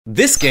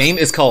This game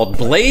is called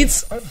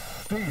Blades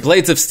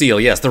of Steel.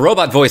 Yes, the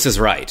robot voice is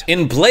right.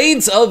 In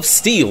Blades of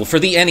Steel for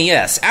the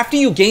NES, after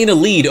you gain a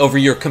lead over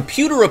your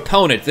computer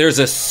opponent, there's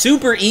a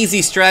super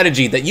easy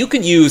strategy that you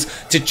can use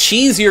to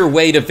cheese your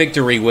way to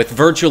victory with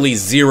virtually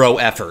zero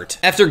effort.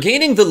 After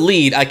gaining the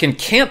lead, I can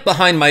camp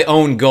behind my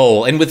own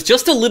goal, and with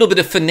just a little bit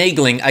of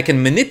finagling, I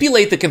can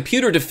manipulate the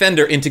computer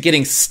defender into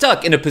getting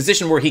stuck in a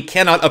position where he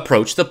cannot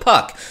approach the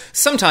puck.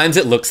 Sometimes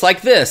it looks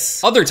like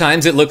this. Other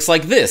times it looks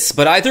like this,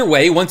 but either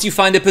way, once you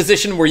find a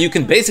position where you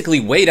can basically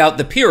wait out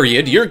the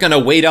period, you're gonna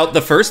wait out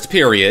the first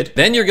period,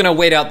 then you're gonna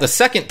wait out the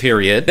second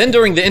period, then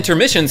during the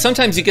intermission,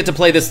 sometimes you get to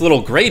play this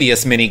little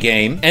Gradius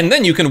mini-game, and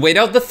then you can wait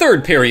out the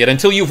third period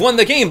until you've won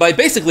the game by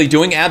basically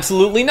doing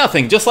absolutely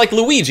nothing, just like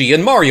Luigi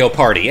in Mario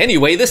Party.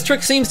 Anyway, this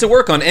trick seems to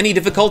work on any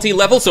difficulty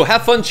level, so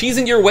have fun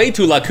cheesing your way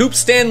to La Coupe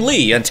Stan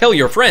Lee and tell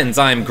your friends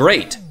I'm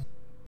great.